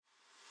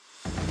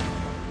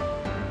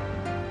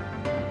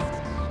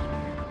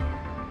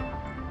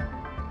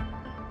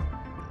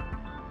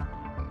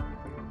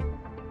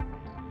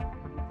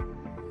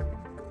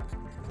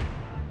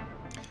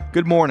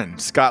Good morning.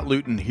 Scott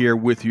Luton here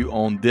with you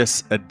on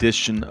this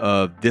edition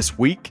of This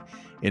Week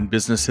in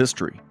Business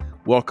History.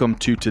 Welcome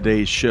to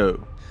today's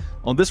show.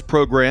 On this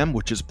program,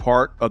 which is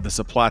part of the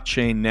Supply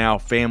Chain Now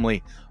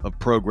family of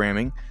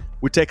programming,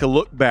 we take a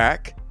look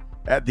back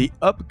at the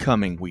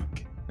upcoming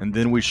week, and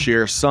then we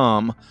share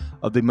some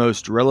of the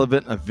most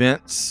relevant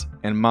events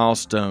and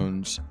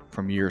milestones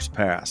from years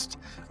past.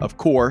 Of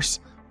course,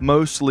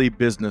 mostly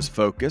business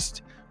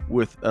focused,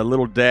 with a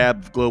little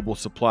dab of global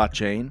supply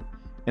chain,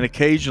 and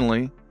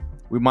occasionally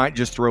we might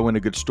just throw in a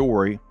good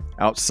story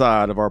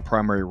outside of our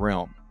primary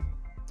realm.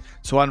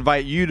 So I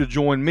invite you to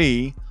join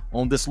me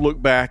on this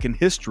look back in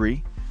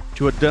history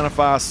to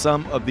identify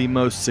some of the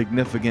most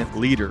significant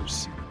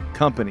leaders,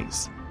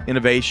 companies,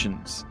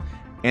 innovations,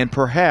 and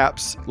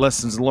perhaps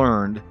lessons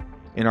learned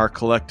in our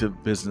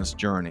collective business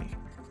journey.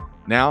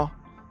 Now,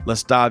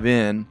 let's dive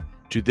in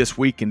to This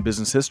Week in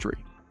Business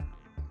History.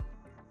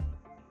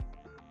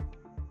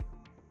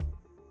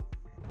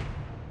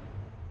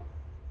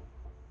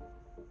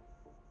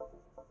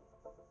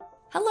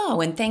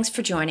 Hello, and thanks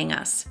for joining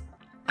us.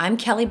 I'm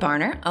Kelly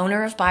Barner,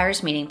 owner of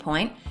Buyers Meeting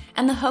Point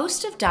and the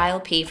host of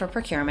Dial P for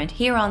Procurement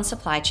here on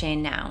Supply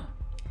Chain Now.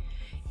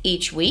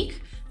 Each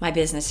week, my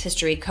business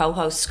history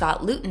co-host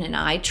Scott Luton and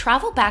I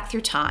travel back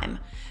through time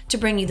to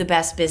bring you the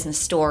best business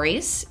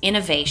stories,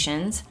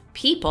 innovations,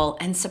 people,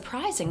 and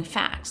surprising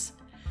facts,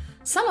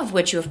 some of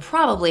which you have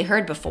probably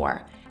heard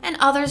before, and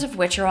others of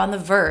which are on the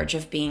verge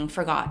of being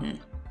forgotten.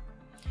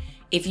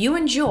 If you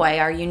enjoy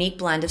our unique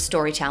blend of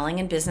storytelling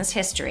and business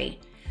history,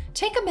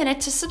 take a minute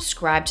to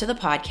subscribe to the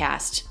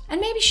podcast and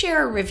maybe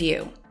share a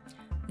review.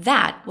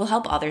 That will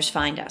help others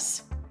find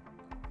us.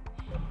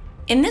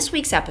 In this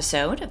week's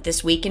episode of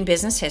This Week in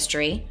Business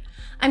History,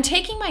 I'm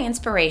taking my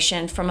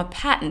inspiration from a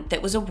patent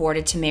that was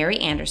awarded to Mary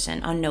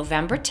Anderson on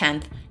November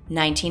 10th,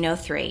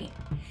 1903,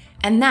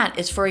 and that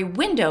is for a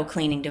window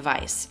cleaning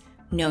device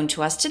known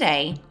to us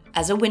today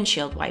as a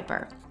windshield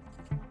wiper.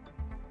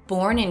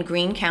 Born in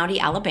Greene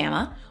County,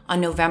 Alabama on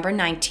November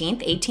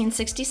 19th,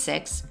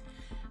 1866,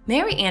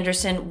 Mary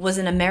Anderson was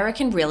an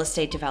American real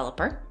estate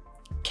developer,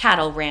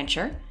 cattle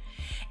rancher,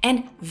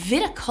 and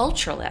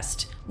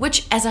viticulturalist,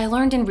 which, as I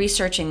learned in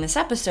researching this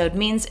episode,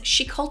 means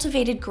she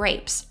cultivated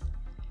grapes.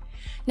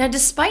 Now,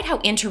 despite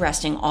how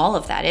interesting all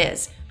of that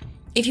is,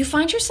 if you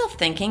find yourself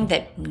thinking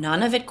that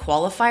none of it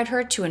qualified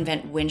her to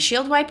invent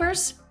windshield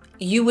wipers,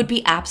 you would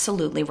be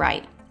absolutely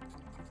right.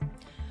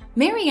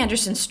 Mary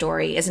Anderson's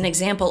story is an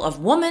example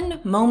of woman,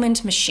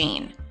 moment,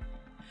 machine.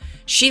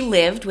 She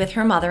lived with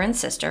her mother and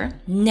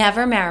sister,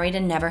 never married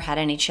and never had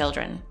any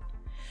children.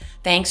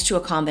 Thanks to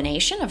a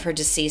combination of her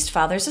deceased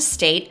father's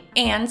estate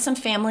and some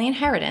family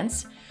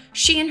inheritance,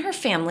 she and her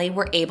family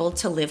were able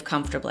to live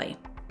comfortably.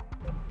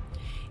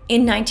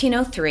 In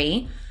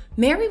 1903,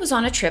 Mary was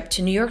on a trip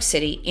to New York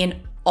City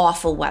in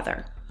awful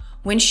weather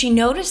when she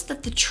noticed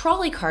that the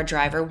trolley car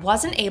driver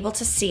wasn't able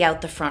to see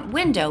out the front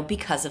window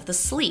because of the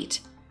sleet.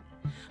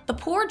 The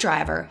poor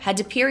driver had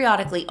to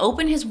periodically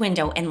open his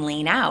window and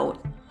lean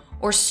out,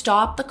 or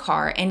stop the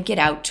car and get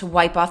out to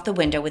wipe off the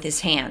window with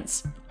his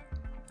hands.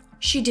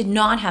 She did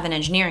not have an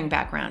engineering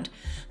background,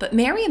 but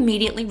Mary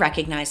immediately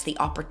recognized the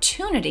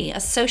opportunity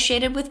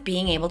associated with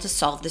being able to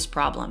solve this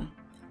problem.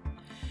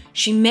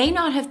 She may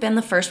not have been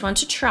the first one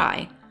to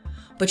try,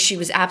 but she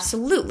was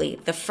absolutely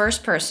the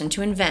first person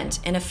to invent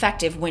an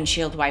effective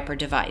windshield wiper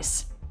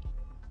device.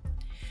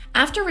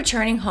 After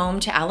returning home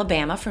to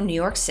Alabama from New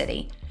York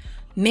City,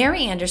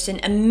 Mary Anderson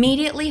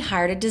immediately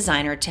hired a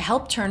designer to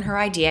help turn her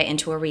idea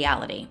into a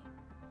reality.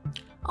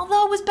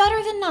 Although it was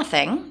better than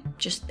nothing,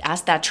 just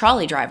ask that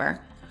trolley driver,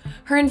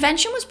 her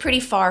invention was pretty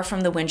far from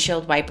the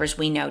windshield wipers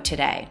we know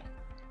today.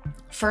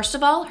 First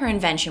of all, her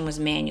invention was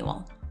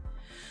manual.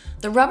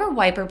 The rubber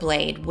wiper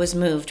blade was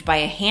moved by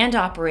a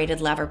hand-operated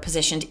lever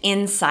positioned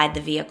inside the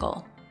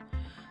vehicle.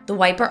 The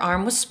wiper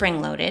arm was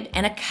spring-loaded,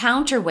 and a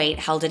counterweight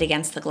held it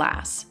against the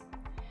glass.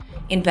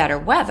 In better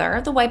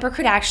weather, the wiper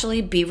could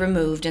actually be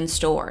removed and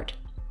stored.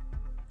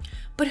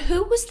 But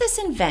who was this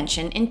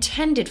invention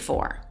intended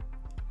for?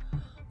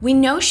 We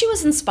know she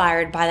was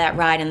inspired by that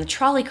ride in the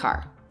trolley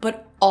car,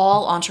 but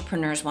all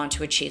entrepreneurs want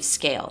to achieve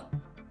scale.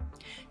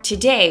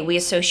 Today, we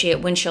associate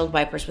windshield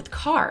wipers with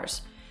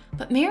cars,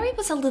 but Mary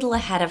was a little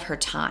ahead of her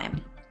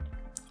time.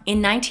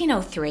 In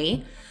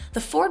 1903, the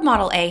Ford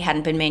Model A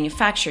hadn't been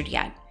manufactured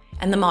yet,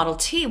 and the Model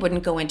T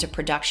wouldn't go into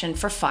production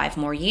for 5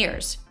 more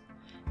years.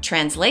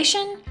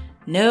 Translation: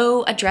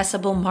 no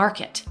addressable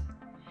market.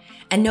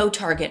 And no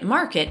target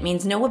market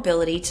means no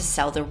ability to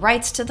sell the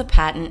rights to the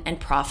patent and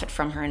profit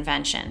from her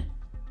invention.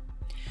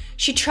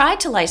 She tried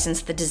to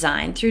license the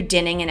design through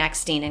Dinning and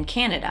Eckstein in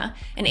Canada,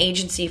 an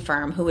agency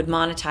firm who would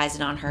monetize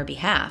it on her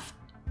behalf,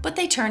 but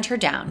they turned her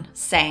down,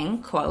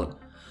 saying, quote,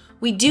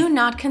 "We do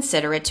not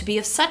consider it to be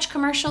of such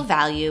commercial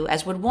value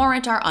as would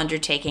warrant our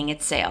undertaking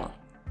its sale."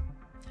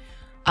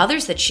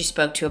 Others that she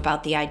spoke to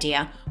about the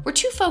idea were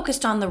too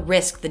focused on the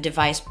risk the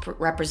device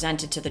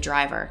represented to the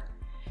driver.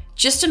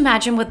 Just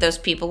imagine what those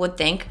people would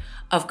think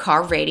of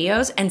car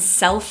radios and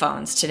cell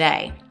phones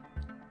today.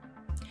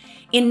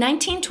 In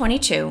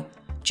 1922,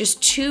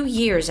 Just 2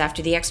 years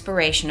after the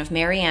expiration of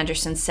Mary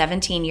Anderson's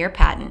 17-year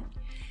patent,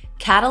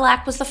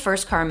 Cadillac was the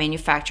first car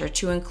manufacturer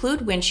to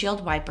include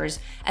windshield wipers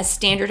as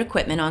standard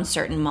equipment on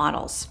certain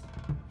models.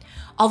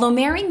 Although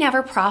Mary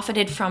never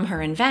profited from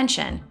her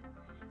invention,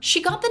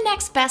 she got the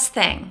next best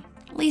thing,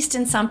 at least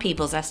in some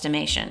people's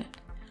estimation: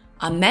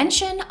 a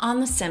mention on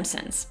The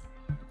Simpsons.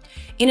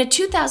 In a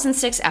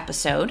 2006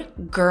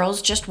 episode,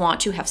 Girls Just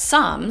Want to Have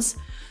Sums,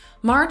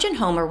 Marge and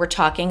Homer were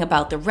talking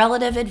about the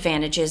relative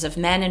advantages of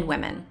men and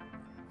women.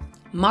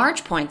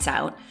 Marge points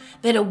out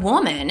that a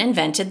woman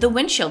invented the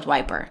windshield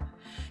wiper,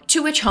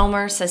 to which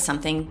Homer says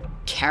something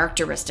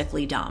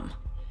characteristically dumb.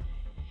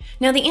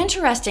 Now, the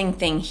interesting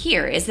thing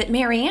here is that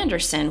Mary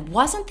Anderson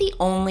wasn't the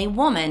only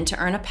woman to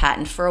earn a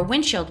patent for a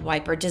windshield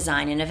wiper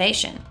design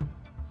innovation.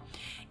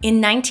 In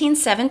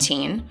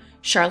 1917,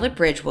 Charlotte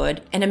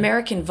Bridgewood, an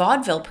American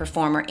vaudeville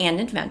performer and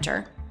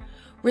inventor,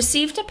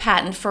 received a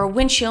patent for a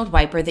windshield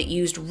wiper that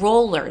used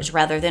rollers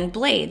rather than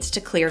blades to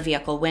clear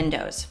vehicle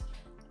windows.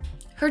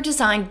 Her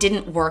design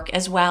didn't work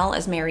as well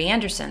as Mary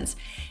Anderson's,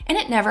 and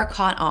it never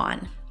caught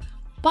on.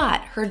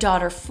 But her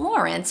daughter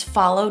Florence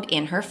followed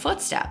in her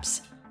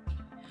footsteps.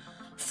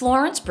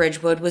 Florence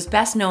Bridgewood was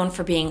best known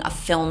for being a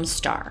film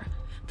star,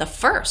 the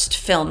first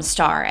film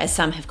star, as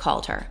some have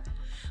called her.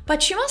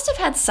 But she must have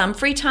had some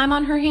free time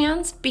on her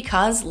hands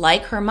because,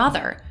 like her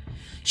mother,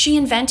 she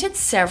invented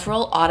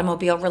several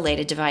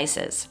automobile-related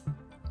devices.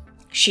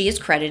 She is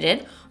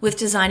credited with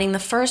designing the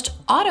first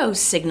auto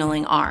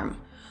signaling arm,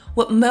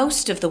 what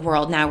most of the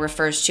world now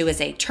refers to as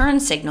a turn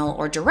signal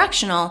or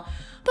directional,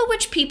 but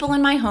which people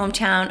in my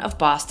hometown of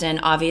Boston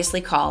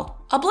obviously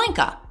call a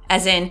blinka,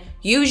 as in,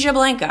 use your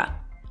blinka.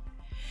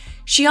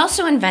 She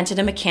also invented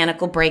a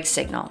mechanical brake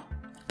signal,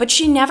 but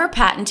she never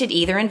patented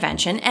either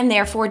invention and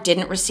therefore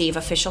didn't receive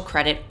official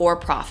credit or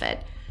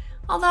profit.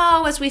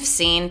 Although, as we've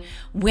seen,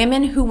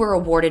 women who were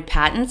awarded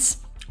patents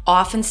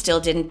often still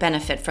didn't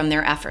benefit from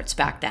their efforts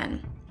back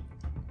then.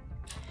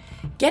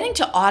 Getting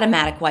to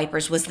automatic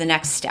wipers was the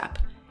next step,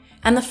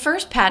 and the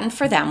first patent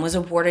for them was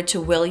awarded to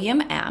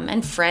William M.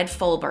 and Fred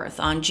Fulberth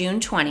on June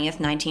 20th,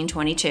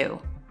 1922.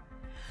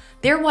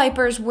 Their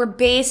wipers were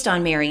based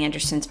on Mary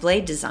Anderson's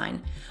blade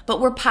design, but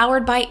were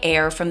powered by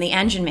air from the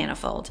engine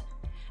manifold.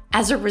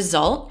 As a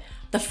result,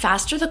 the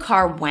faster the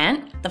car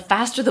went, the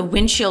faster the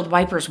windshield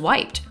wipers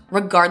wiped,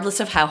 regardless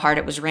of how hard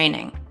it was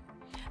raining.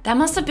 That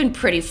must have been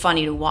pretty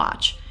funny to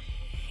watch.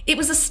 It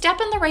was a step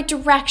in the right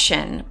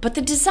direction, but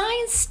the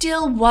design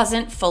still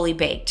wasn't fully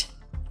baked.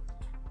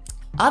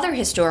 Other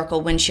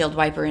historical windshield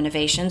wiper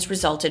innovations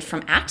resulted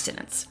from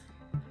accidents.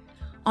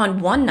 On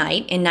one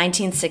night in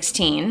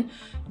 1916,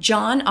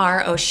 John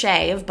R.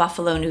 O'Shea of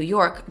Buffalo, New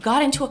York,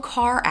 got into a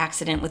car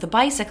accident with a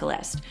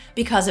bicyclist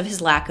because of his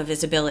lack of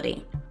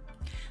visibility.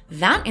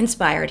 That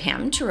inspired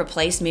him to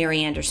replace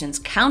Mary Anderson's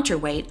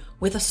counterweight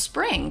with a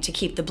spring to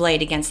keep the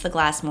blade against the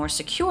glass more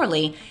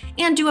securely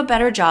and do a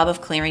better job of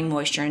clearing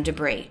moisture and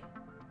debris.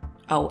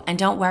 Oh, and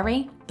don't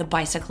worry, the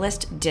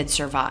bicyclist did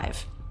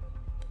survive.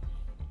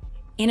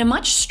 In a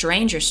much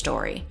stranger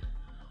story,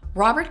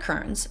 Robert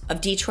Kearns of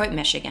Detroit,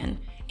 Michigan,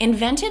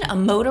 invented a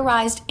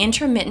motorized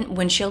intermittent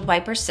windshield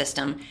wiper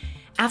system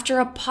after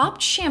a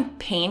popped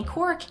champagne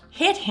cork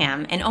hit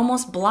him and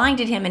almost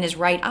blinded him in his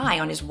right eye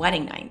on his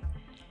wedding night.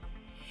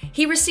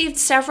 He received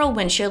several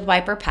windshield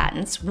wiper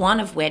patents, one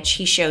of which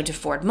he showed to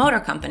Ford Motor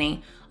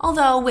Company,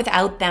 although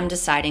without them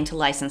deciding to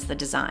license the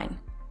design.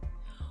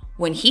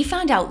 When he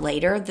found out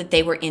later that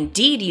they were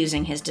indeed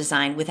using his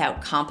design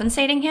without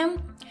compensating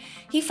him,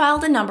 he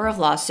filed a number of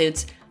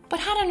lawsuits,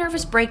 but had a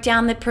nervous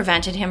breakdown that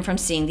prevented him from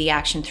seeing the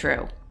action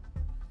through.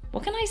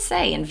 What can I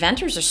say?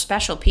 Inventors are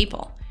special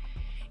people.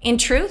 In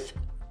truth,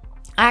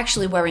 I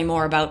actually worry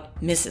more about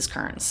Mrs.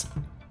 Kearns.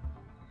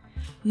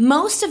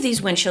 Most of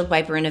these windshield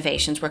wiper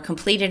innovations were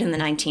completed in the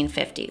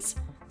 1950s,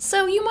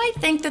 so you might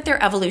think that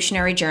their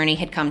evolutionary journey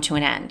had come to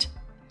an end.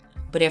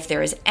 But if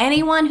there is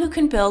anyone who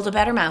can build a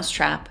better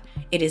mousetrap,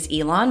 it is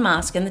Elon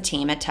Musk and the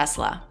team at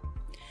Tesla.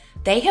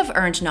 They have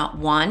earned not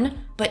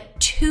one, but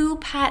 2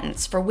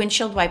 patents for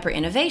windshield wiper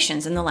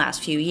innovations in the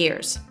last few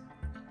years.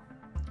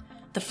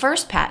 The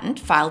first patent,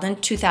 filed in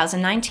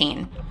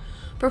 2019,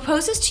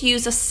 proposes to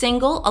use a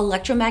single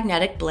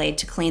electromagnetic blade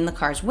to clean the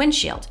car's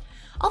windshield,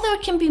 although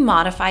it can be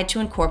modified to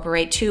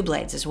incorporate 2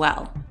 blades as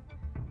well.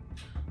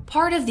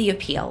 Part of the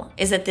appeal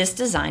is that this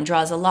design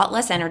draws a lot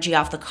less energy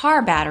off the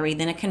car battery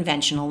than a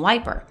conventional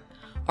wiper,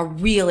 a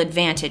real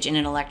advantage in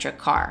an electric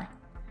car.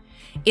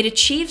 It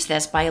achieves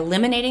this by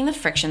eliminating the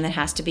friction that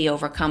has to be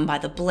overcome by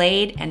the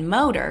blade and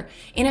motor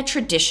in a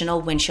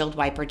traditional windshield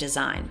wiper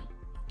design.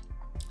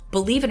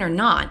 Believe it or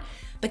not,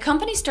 the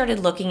company started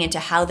looking into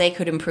how they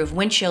could improve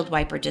windshield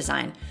wiper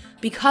design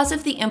because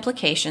of the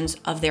implications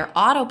of their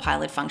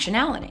autopilot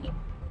functionality.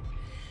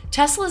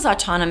 Tesla's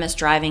autonomous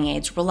driving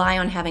aids rely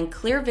on having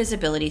clear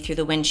visibility through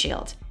the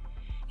windshield.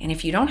 And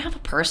if you don't have a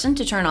person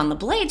to turn on the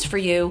blades for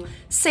you,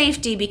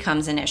 safety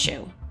becomes an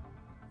issue.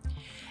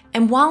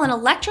 And while an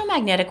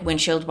electromagnetic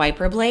windshield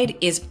wiper blade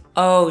is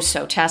oh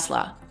so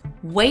Tesla,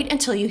 wait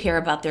until you hear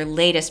about their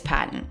latest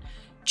patent,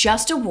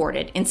 just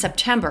awarded in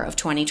September of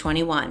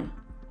 2021.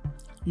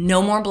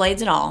 No more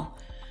blades at all.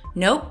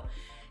 Nope.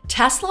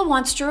 Tesla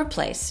wants to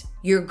replace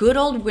your good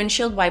old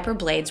windshield wiper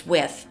blades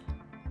with,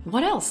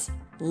 what else?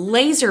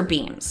 Laser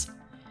beams.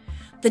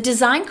 The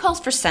design calls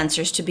for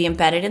sensors to be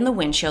embedded in the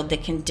windshield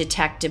that can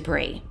detect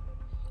debris.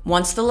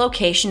 Once the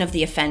location of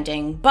the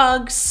offending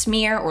bug,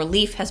 smear, or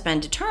leaf has been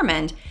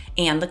determined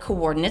and the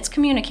coordinates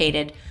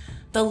communicated,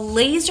 the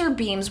laser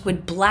beams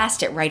would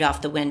blast it right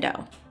off the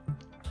window.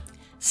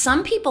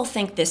 Some people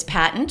think this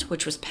patent,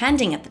 which was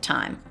pending at the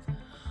time,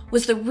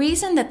 was the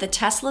reason that the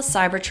Tesla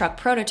Cybertruck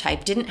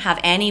prototype didn't have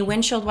any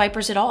windshield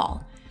wipers at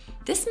all.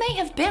 This may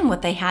have been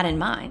what they had in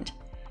mind.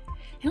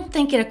 I don't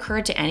think it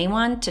occurred to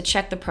anyone to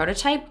check the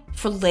prototype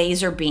for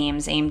laser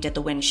beams aimed at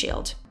the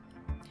windshield.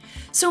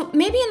 So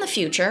maybe in the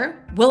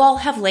future, we'll all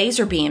have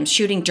laser beams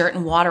shooting dirt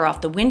and water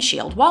off the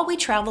windshield while we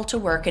travel to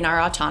work in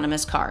our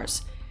autonomous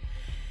cars.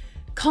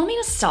 Call me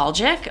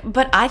nostalgic,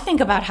 but I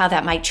think about how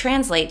that might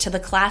translate to the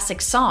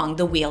classic song,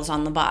 The Wheels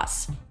on the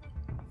Bus.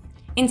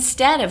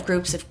 Instead of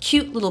groups of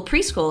cute little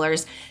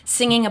preschoolers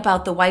singing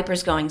about the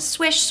wipers going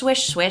swish,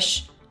 swish,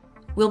 swish,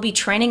 we'll be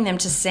training them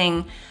to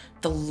sing,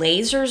 "The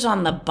lasers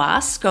on the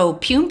bus go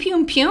pum,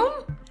 pum, pum."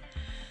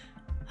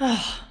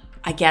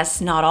 I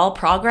guess not all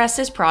progress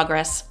is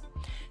progress.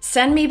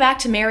 Send me back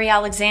to Mary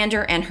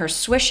Alexander and her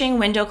swishing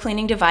window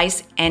cleaning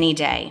device any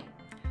day.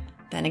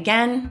 Then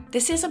again,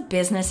 this is a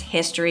business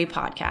history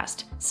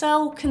podcast,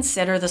 so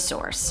consider the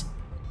source.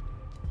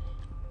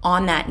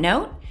 On that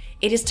note,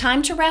 it is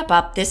time to wrap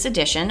up this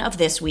edition of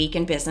This Week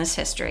in Business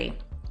History.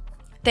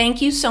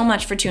 Thank you so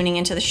much for tuning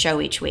into the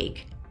show each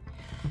week.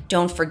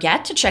 Don't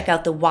forget to check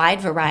out the wide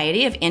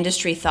variety of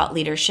industry thought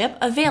leadership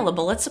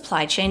available at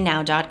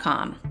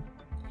supplychainnow.com.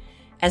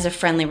 As a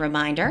friendly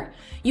reminder,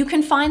 you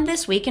can find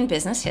This Week in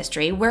Business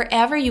History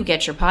wherever you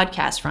get your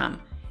podcast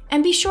from,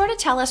 and be sure to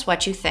tell us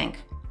what you think.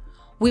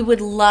 We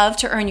would love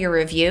to earn your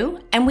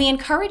review, and we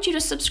encourage you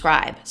to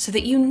subscribe so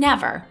that you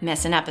never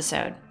miss an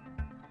episode.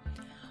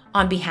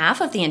 On behalf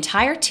of the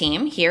entire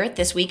team here at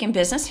This Week in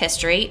Business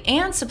History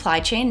and Supply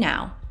Chain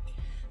Now,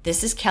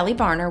 this is Kelly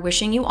Barner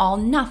wishing you all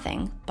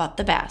nothing but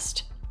the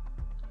best.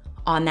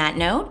 On that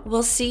note,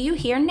 we'll see you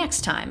here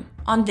next time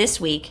on This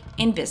Week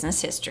in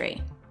Business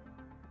History.